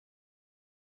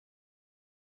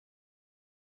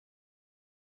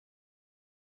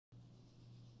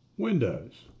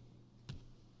Windows.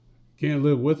 Can't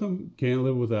live with them, can't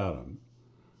live without them.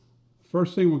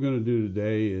 First thing we're going to do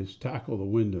today is tackle the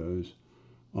windows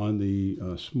on the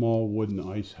small wooden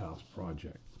ice house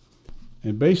project.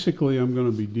 And basically I'm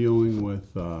going to be dealing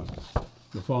with the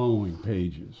following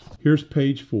pages. Here's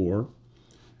page 4,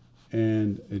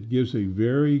 and it gives a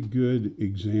very good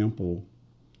example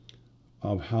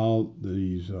of how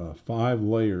these 5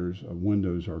 layers of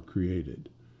windows are created.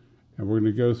 And we're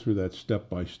going to go through that step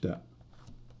by step.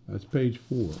 That's page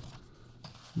 4.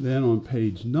 Then on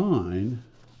page 9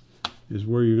 is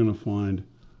where you're going to find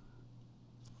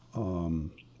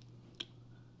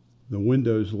the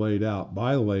windows laid out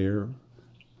by layer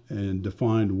and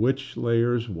defined which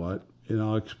layer is what, and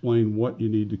I'll explain what you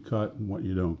need to cut and what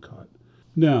you don't cut.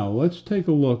 Now let's take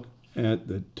a look at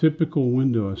the typical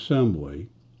window assembly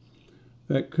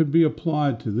that could be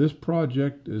applied to this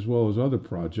project as well as other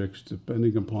projects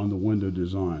depending upon the window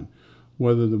design,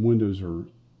 whether the windows are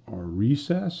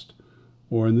recessed,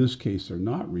 or in this case they're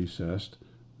not recessed,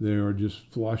 they are just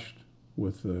flushed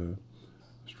with the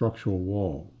structural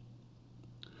wall.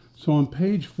 So on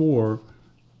page 4,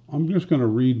 I'm just going to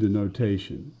read the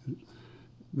notation.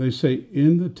 They say,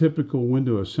 in the typical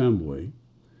window assembly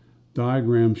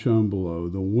diagram shown below,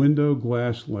 the window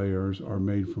glass layers are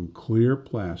made from clear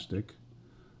plastic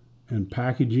and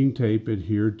packaging tape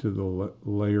adhered to the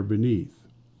layer beneath.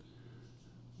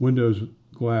 Windows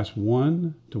glass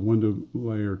 1 to window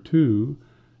layer 2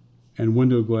 and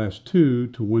window glass 2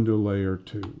 to window layer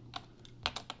 2.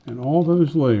 And all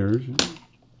those layers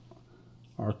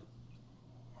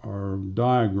are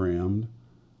diagrammed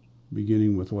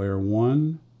beginning with layer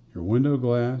 1, your window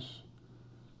glass,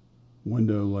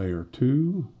 window layer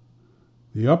 2,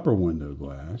 the upper window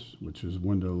glass, which is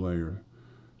window layer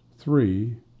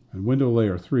 3, and window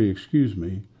layer 3,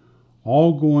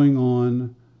 all going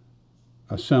on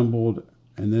assembled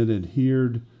and then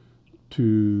adhered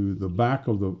to the back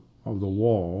of the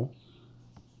wall,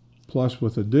 plus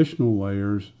with additional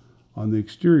layers on the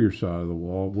exterior side of the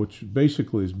wall, which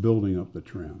basically is building up the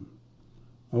trim.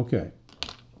 Okay.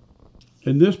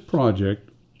 In this project,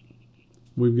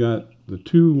 we've got the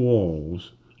 2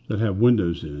 walls that have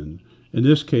windows in. In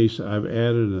this case, I've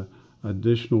added an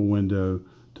additional window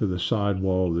to the side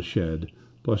wall of the shed,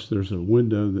 plus there's a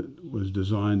window that was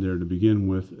designed there to begin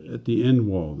with at the end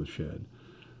wall of the shed.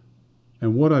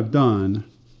 And what I've done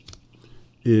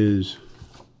is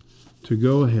to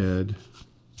go ahead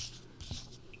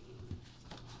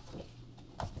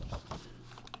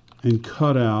and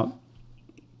cut out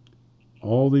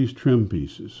all these trim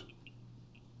pieces.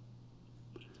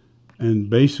 And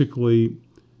basically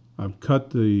I've cut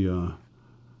the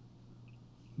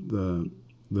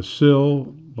sill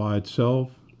by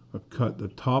itself, I've cut the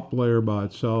top layer by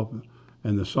itself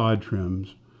and the side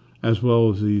trims, as well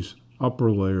as these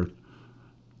upper layer,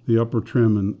 the upper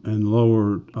trim and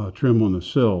lower trim on the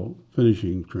sill,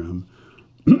 finishing trim.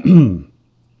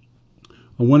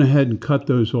 I went ahead and cut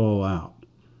those all out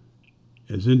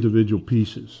as individual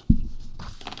pieces,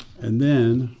 and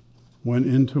then went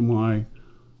into my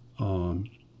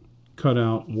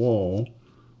cutout wall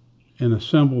and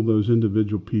assembled those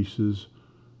individual pieces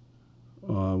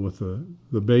with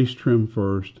the base trim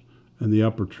first and the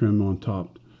upper trim on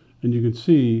top. And you can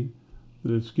see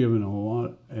that it's given a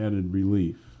lot added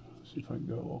relief. Let's see if I can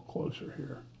go a little closer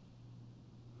here.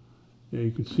 Yeah,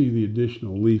 you can see the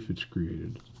additional relief it's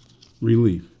created.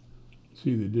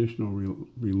 See the additional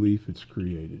relief it's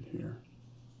created here.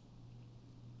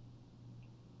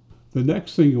 The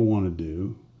next thing you'll want to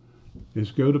do is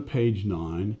go to page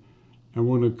 9, and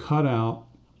we're going to cut out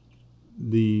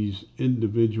these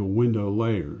individual window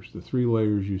layers, the 3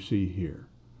 layers you see here.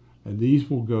 And these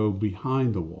will go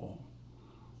behind the wall.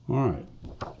 All right.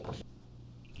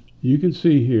 You can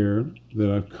see here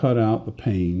that I've cut out the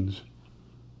panes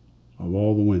of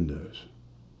all the windows.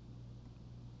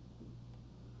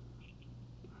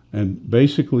 And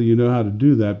basically you know how to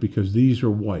do that because these are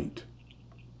white.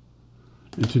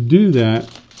 And to do that,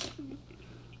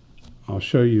 I'll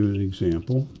show you an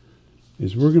example,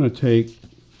 is we're going to take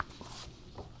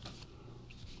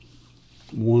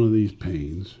one of these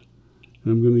panes,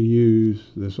 and I'm going to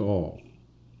use this awl.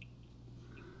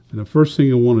 And the first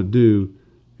thing I want to do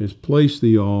is place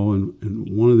the awl in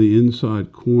one of the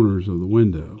inside corners of the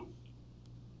window,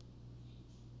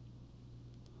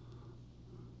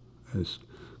 as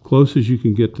close as you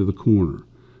can get to the corner.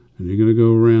 And you're going to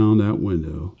go around that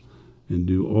window and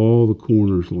do all the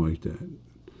corners like that.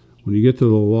 When you get to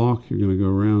the lock, you're going to go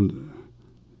around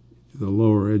the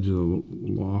lower edge of the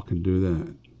lock and do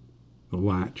that, the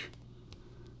latch.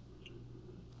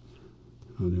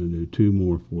 I'm going to do 2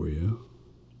 more for you.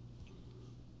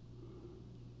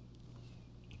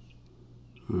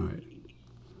 All right.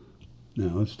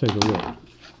 Now let's take a look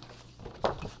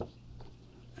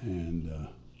and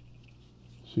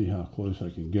see how close I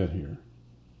can get here.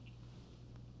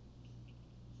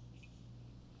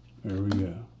 There we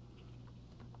go.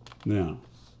 Now,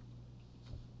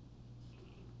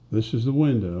 this is the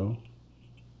window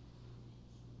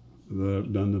that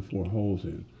I've done the 4 holes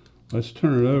in. Let's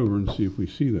turn it over and see if we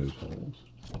see those holes.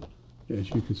 As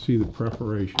you can see the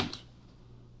perforations.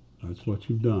 That's what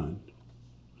you've done.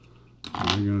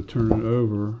 Now you're going to turn it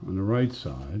over on the right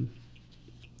side.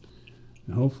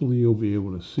 And hopefully you'll be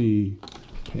able to see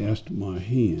past my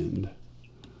hand.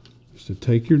 Is to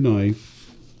take your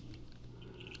knife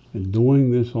and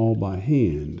doing this all by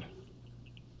hand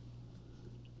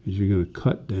is you're going to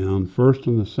cut down first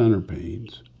on the center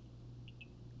panes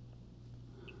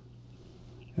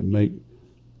and make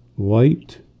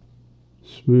light,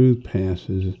 smooth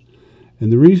passes.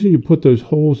 And the reason you put those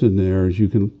holes in there is you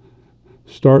can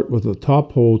start with the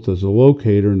top hole as a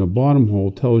locator and the bottom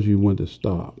hole tells you when to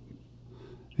stop.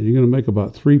 And you're going to make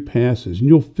about 3 passes and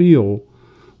you'll feel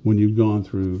when you've gone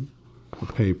through the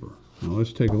paper. Now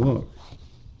let's take a look.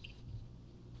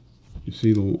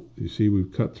 You see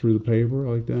we've cut through the paper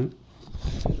like that?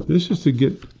 This is to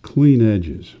get clean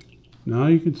edges. Now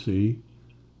you can see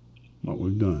what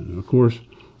we've done. And of course,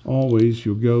 always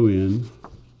you'll go in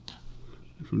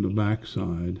from the back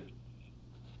side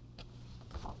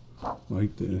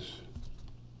like this.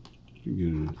 You get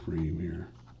it in frame here.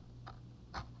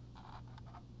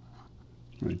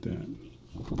 Like that.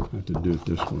 I have to do it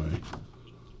this way.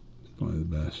 It's probably the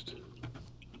best.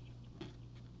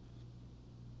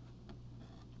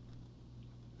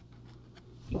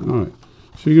 All right.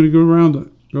 So you're going to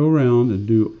go around and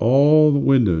do all the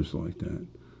windows like that,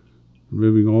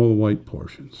 removing all the white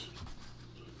portions.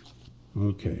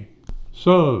 Okay.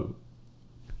 So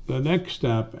the next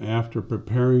step after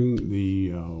preparing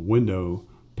the window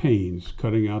panes,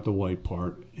 cutting out the white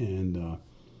part, and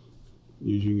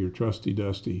using your trusty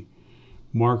dusty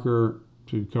marker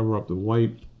to cover up the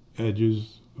white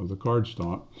edges of the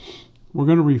cardstock, we're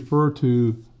going to refer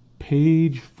to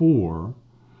page 4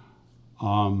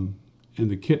 in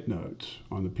the kit notes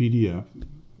on the PDF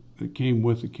that came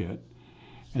with the kit.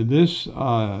 And this,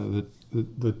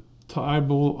 the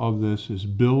title of this is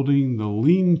Building the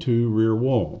Lean-To Rear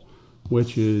Wall,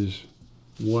 which is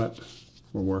what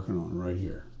we're working on right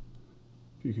here.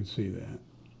 If you can see that.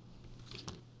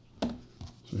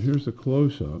 So here's the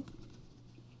close-up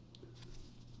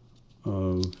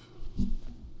of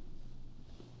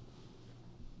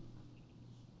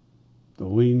the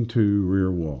lean-to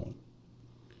rear wall.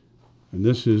 And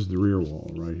this is the rear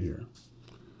wall right here.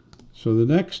 So the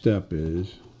next step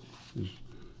is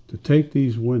to take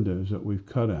these windows that we've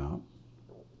cut out,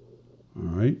 all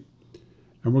right,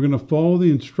 and we're going to follow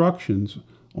the instructions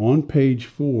on page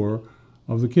 4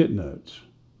 of the kit notes.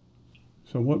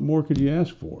 So what more could you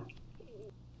ask for?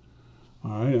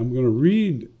 All right, I'm going to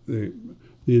read the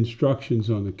instructions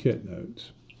on the kit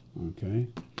notes, okay?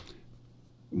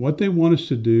 What they want us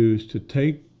to do is to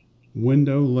take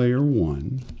window layer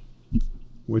 1,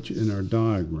 which in our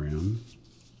diagram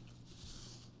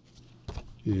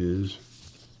is,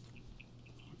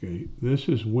 okay, this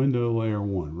is window layer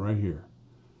 1 right here.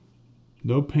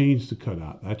 No panes to cut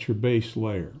out. That's your base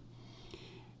layer.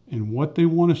 And what they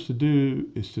want us to do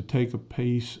is to take a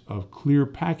piece of clear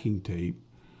packing tape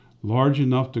large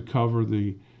enough to cover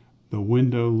the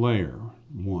window layer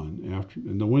 1.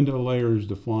 And the window layer is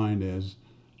defined as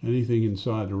anything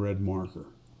inside the red marker.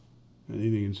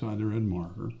 Anything inside the red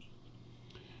marker.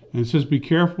 And it says be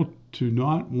careful to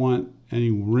not want any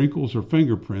wrinkles or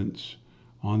fingerprints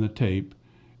on the tape,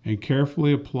 and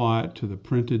carefully apply it to the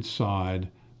printed side,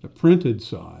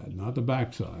 not the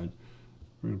back side.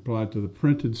 We're going to apply it to the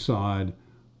printed side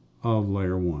of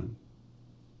layer 1.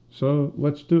 So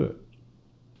let's do it.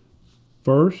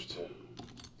 First,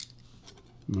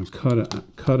 I'm going to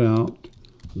cut out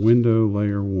window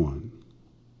layer 1.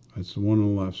 That's the one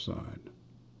on the left side.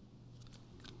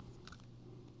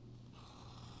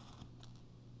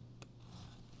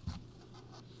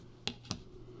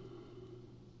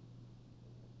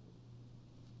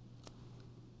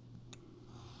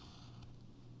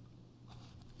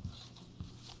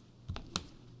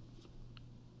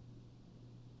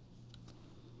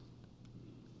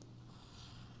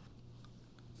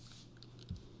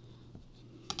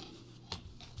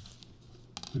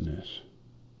 And this.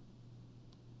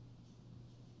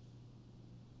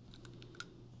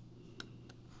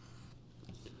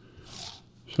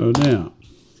 So now,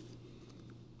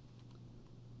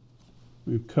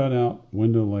 we've cut out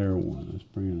window layer 1. Let's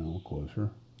bring it a little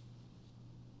closer.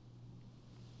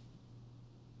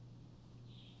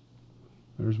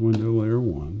 There's window layer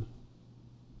 1.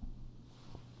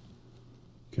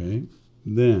 Okay,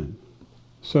 then,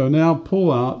 so now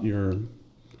pull out your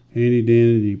handy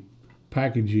dandy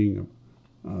packaging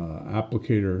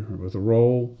applicator with a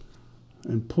roll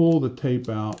and pull the tape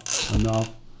out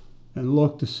enough and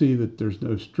look to see that there's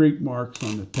no streak marks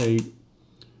on the tape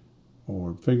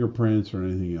or fingerprints or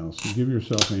anything else. And give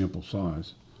yourself ample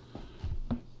size.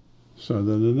 So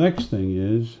then the next thing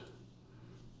is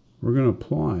we're going to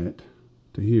apply it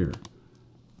to here.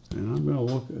 And I'm going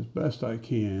to look as best I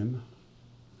can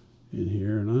in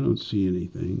here, and I don't see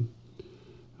anything.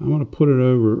 I'm going to put it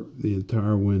over the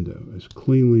entire window as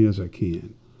cleanly as I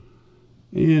can.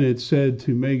 And it said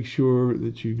to make sure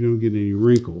that you don't get any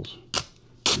wrinkles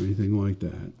or anything like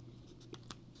that.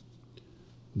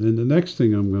 Then the next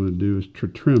thing I'm going to do is to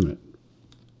trim it.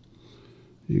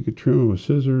 You could trim it with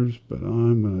scissors, but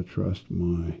I'm going to trust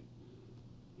my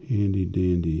handy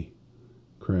dandy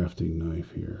crafting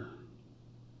knife here.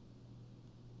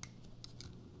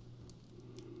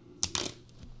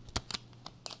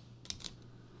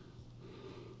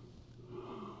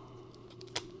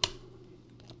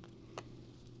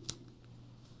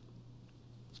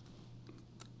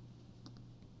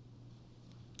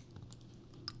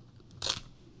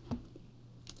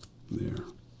 There.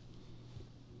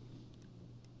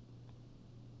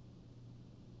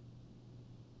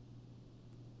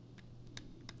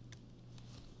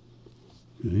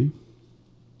 Okay.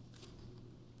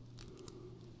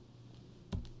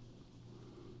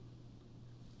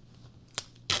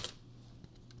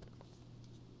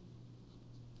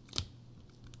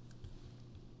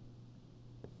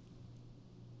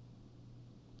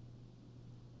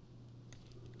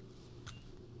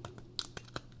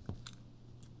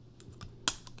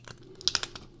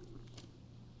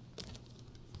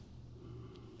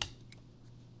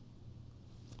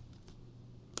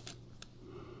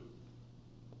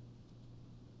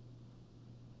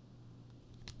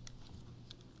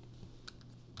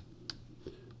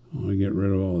 I want to get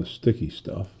rid of all the sticky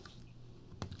stuff.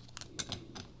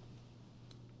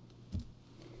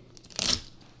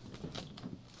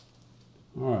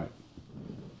 All right.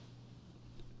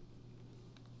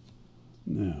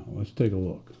 Now, let's take a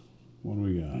look. What do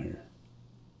we got here?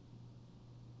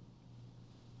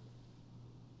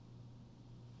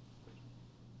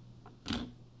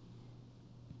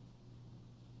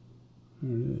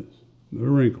 There it is. No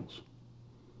wrinkles.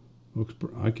 Looks.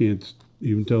 I can't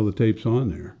even tell the tape's on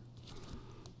there.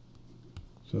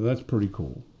 So that's pretty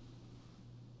cool.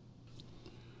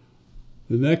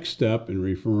 The next step in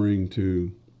referring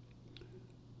to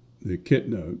the kit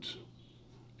notes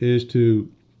is to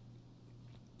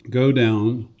go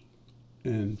down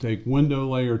and take window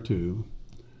layer 2,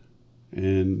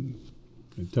 and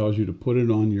it tells you to put it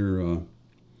on your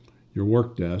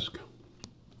work desk.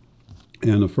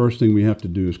 And the first thing we have to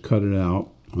do is cut it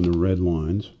out on the red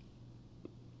lines.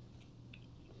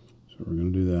 So we're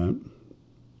going to do that.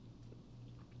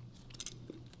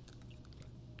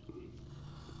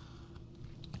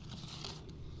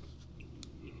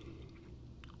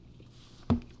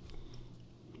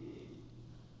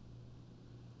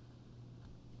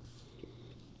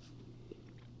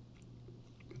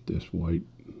 This white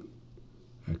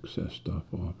excess stuff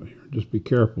off of here. Just be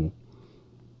careful.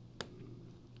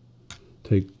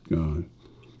 Take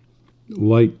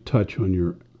light touch on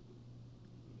your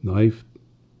knife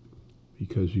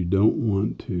because you don't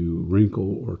want to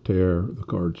wrinkle or tear the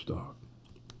cardstock.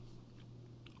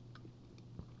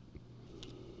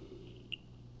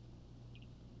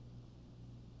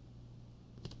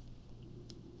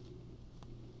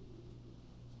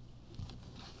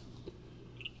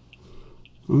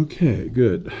 Okay,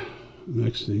 good.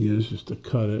 Next thing is just to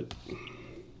cut it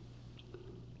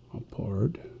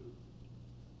apart.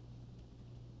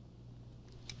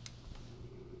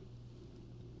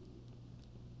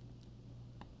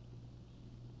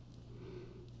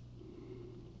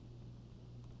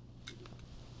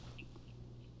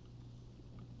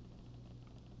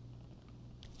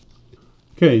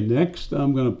 Okay, next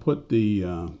I'm going to put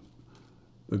the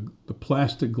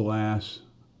plastic glass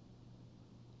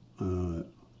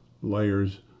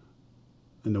layers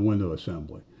in the window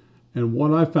assembly. And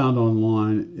what I found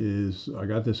online is, I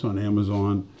got this on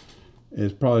Amazon,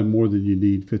 it's probably more than you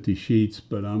need, 50 sheets,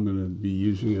 but I'm going to be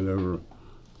using it over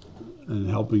and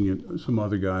helping some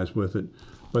other guys with it.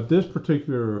 But this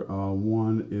particular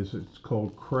one it's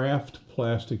called Craft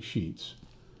Plastic Sheets.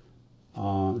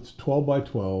 It's 12 by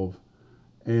 12,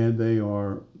 and they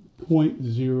are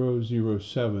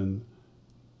 0.007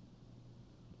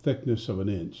 thickness of an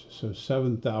inch, so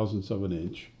 7/1000ths of an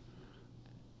inch.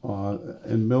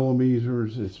 In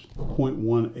millimeters, it's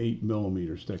 0.18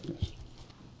 millimeters thickness.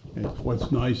 And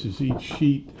what's nice is each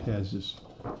sheet has this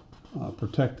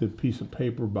protective piece of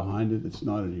paper behind it. It's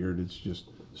not adhered, it's just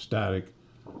static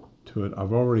to it.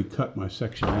 I've already cut my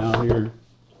section out here.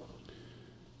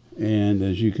 And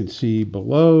as you can see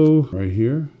below, right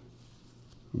here,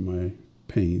 are my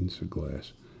panes of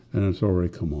glass. And it's already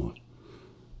come off.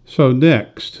 So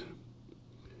next,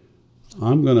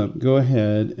 I'm going to go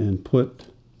ahead and put,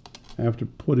 after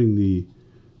putting the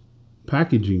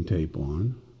packaging tape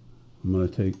on, I'm going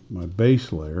to take my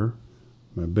base layer,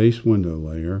 my base window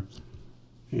layer,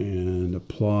 and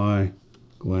apply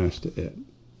glass to it.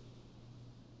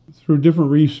 Through different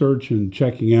research and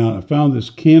checking out, I found this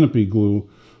canopy glue,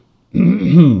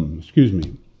 excuse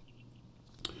me,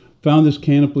 found this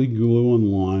canopy glue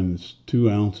online. It's 2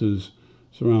 ounces.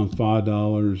 It's around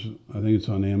 $5. I think it's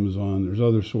on Amazon. There's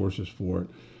other sources for it.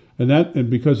 And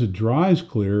because it dries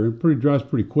clear, it dries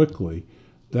pretty quickly,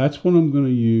 that's what I'm going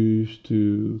to use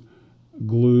to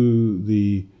glue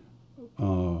the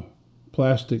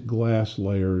plastic glass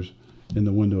layers in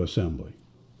the window assembly.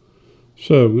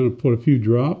 So I'm going to put a few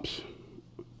drops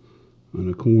on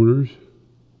the corners.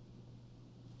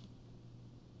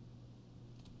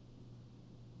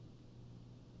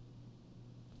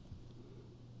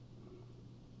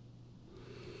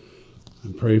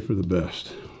 And pray for the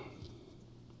best.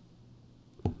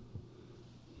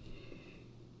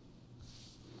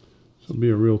 This will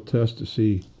be a real test to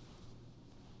see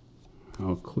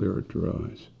how clear it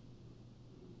dries.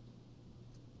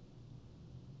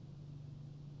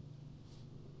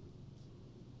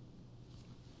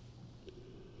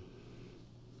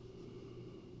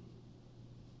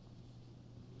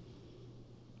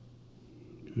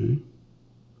 Okay.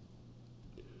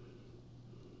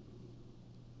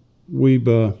 We've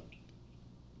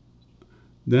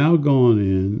now gone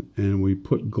in and we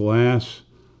put glass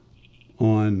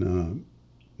on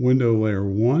window layer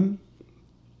 1,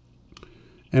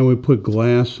 and we put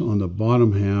glass on the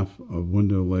bottom half of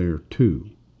window layer 2.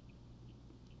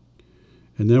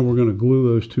 And then we're going to glue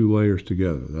those 2 layers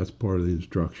together. That's part of the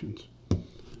instructions.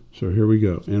 So here we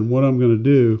go. And what I'm going to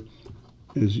do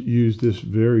is use this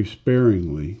very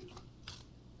sparingly.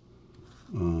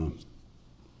 I'm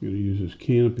going to use this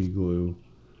canopy glue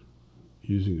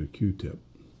using a Q-tip.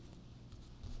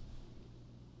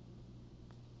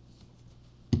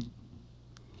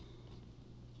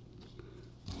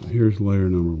 So here's layer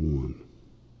number 1.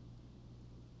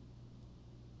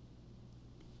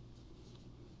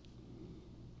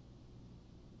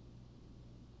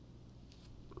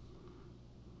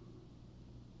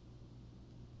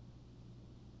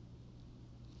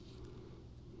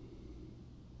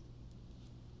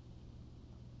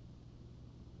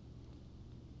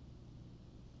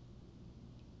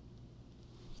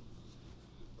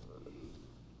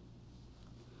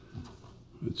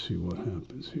 Let's see what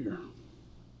happens here.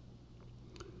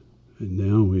 And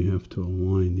now we have to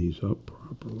align these up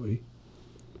properly.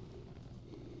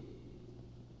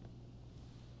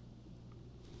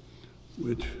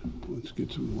 Which, let's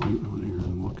get some white on here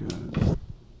and look at it.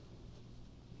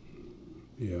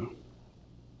 Yeah.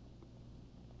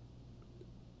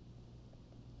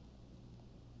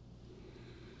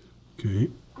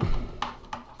 Okay.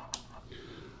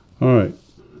 All right.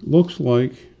 Looks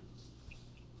like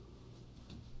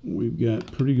we've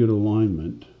got pretty good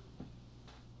alignment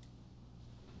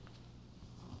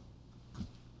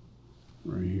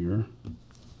right here.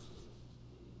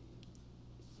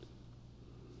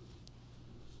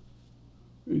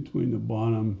 Between the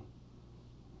bottom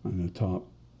and the top.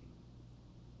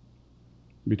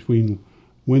 Between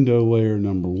window layer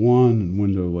number 1 and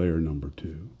window layer number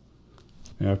 2.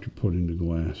 After putting the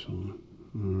glass on.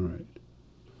 All right.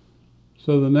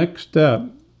 So the next step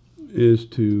is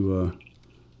to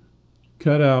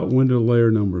cut out window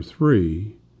layer number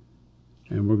 3,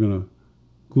 and we're going to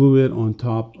glue it on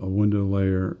top of window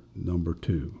layer number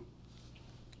 2.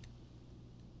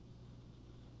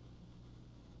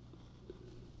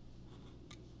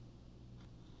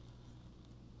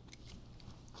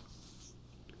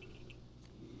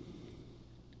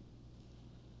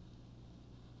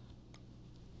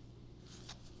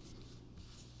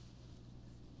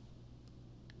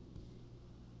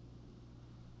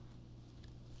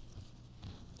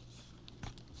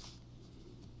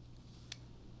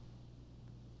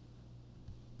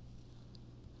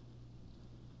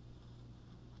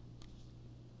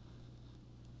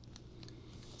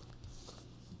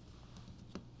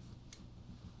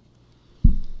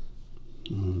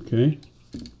 Okay,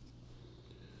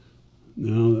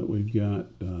 now that we've got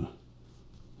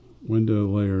window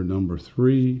layer number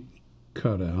 3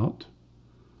 cut out,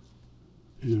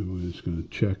 and we're just going to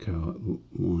check how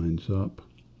it lines up.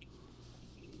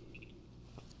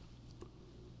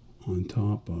 on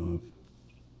top of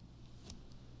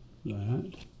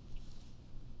that.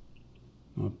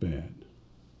 Not bad.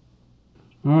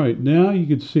 All right, now you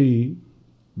can see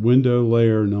window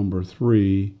layer number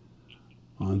 3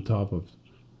 on top of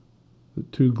the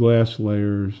 2 glass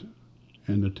layers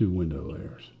and the 2 window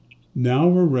layers. Now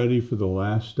we're ready for the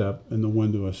last step in the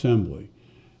window assembly.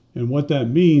 And what that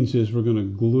means is we're going to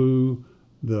glue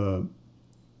the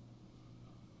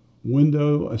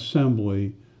window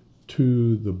assembly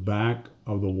to the back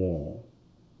of the wall.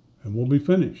 And we'll be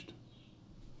finished.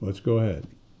 Let's go ahead.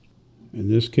 In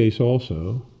this case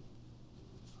also,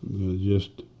 I'm going to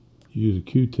just use a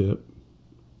Q-tip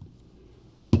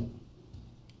to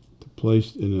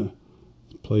place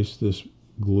this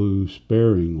glue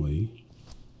sparingly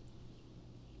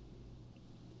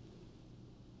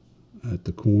at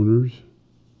the corners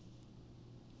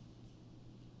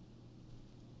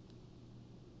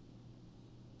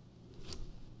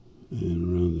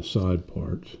and around the side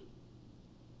parts.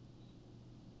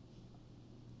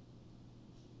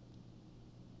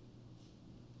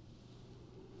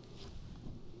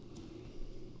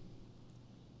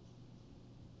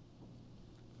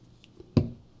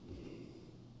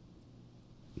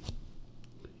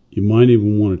 You might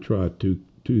even want to try a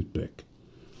toothpick.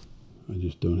 I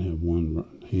just don't have one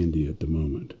handy at the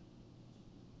moment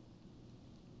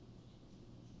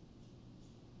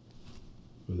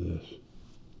for this.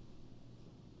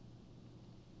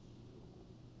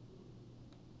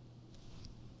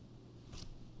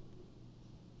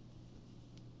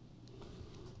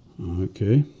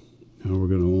 Okay, now we're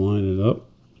going to line it up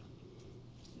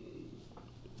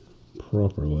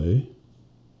properly.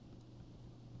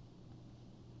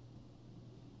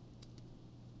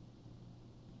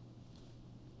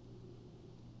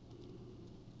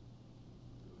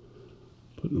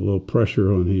 Putting a little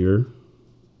pressure on here.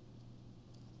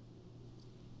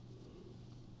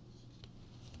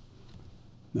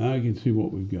 Now you can see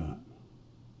what we've got.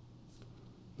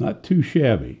 Not too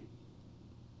shabby.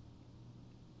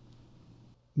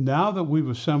 Now that we've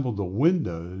assembled the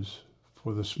windows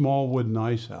for the small wooden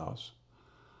ice house,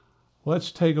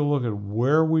 let's take a look at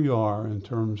where we are in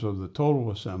terms of the total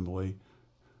assembly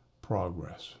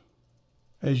progress.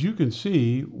 As you can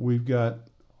see, we've got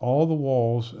all the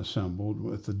walls assembled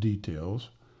with the details.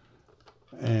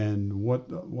 And what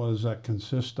does that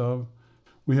consist of?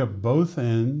 We have both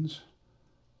ends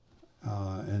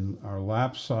and our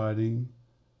lap siding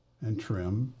and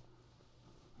trim,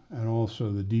 and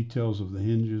also the details of the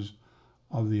hinges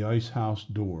of the ice house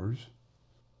doors.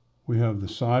 We have the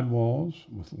side walls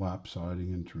with lap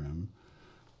siding and trim.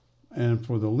 And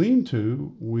for the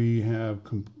lean-to, we have,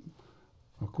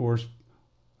 of course,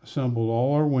 assembled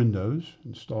all our windows,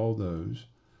 installed those.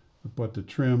 But the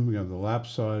trim, we have the lap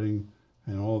siding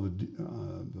and all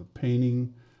the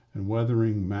painting and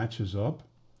weathering matches up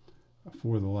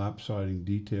for the lap siding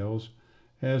details,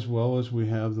 as well as we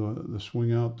have the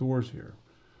swing out doors here.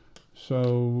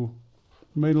 So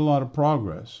made a lot of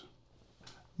progress.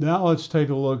 Now let's take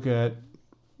a look at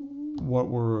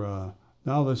now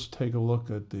let's take a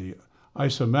look at the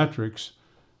isometrics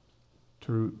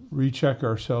to recheck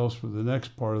ourselves for the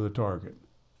next part of the target.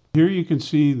 Here you can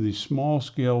see the small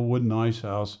scale wooden ice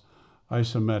house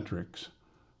isometrics.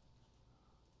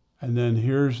 And then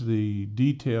here's the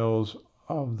details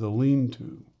of the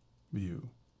lean-to view.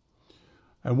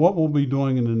 And what we'll be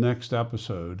doing in the next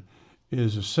episode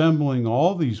is assembling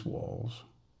all these walls.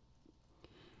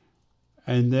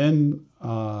 And then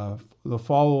the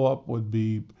follow-up would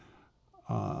be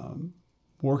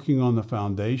working on the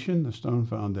foundation, the stone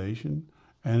foundation,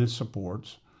 and its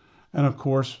supports. And of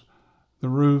course, the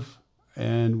roof,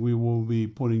 and we will be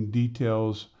putting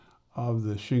details of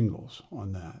the shingles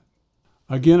on that.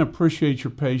 Again, appreciate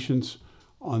your patience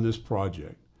on this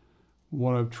project.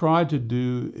 What I've tried to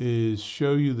do is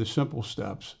show you the simple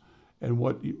steps and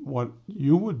what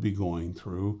you would be going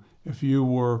through if you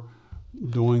were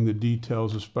doing the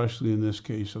details, especially in this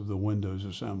case of the windows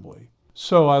assembly.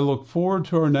 So I look forward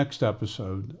to our next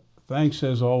episode. Thanks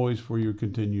as always for your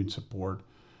continued support.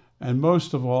 And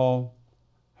most of all,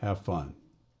 have fun.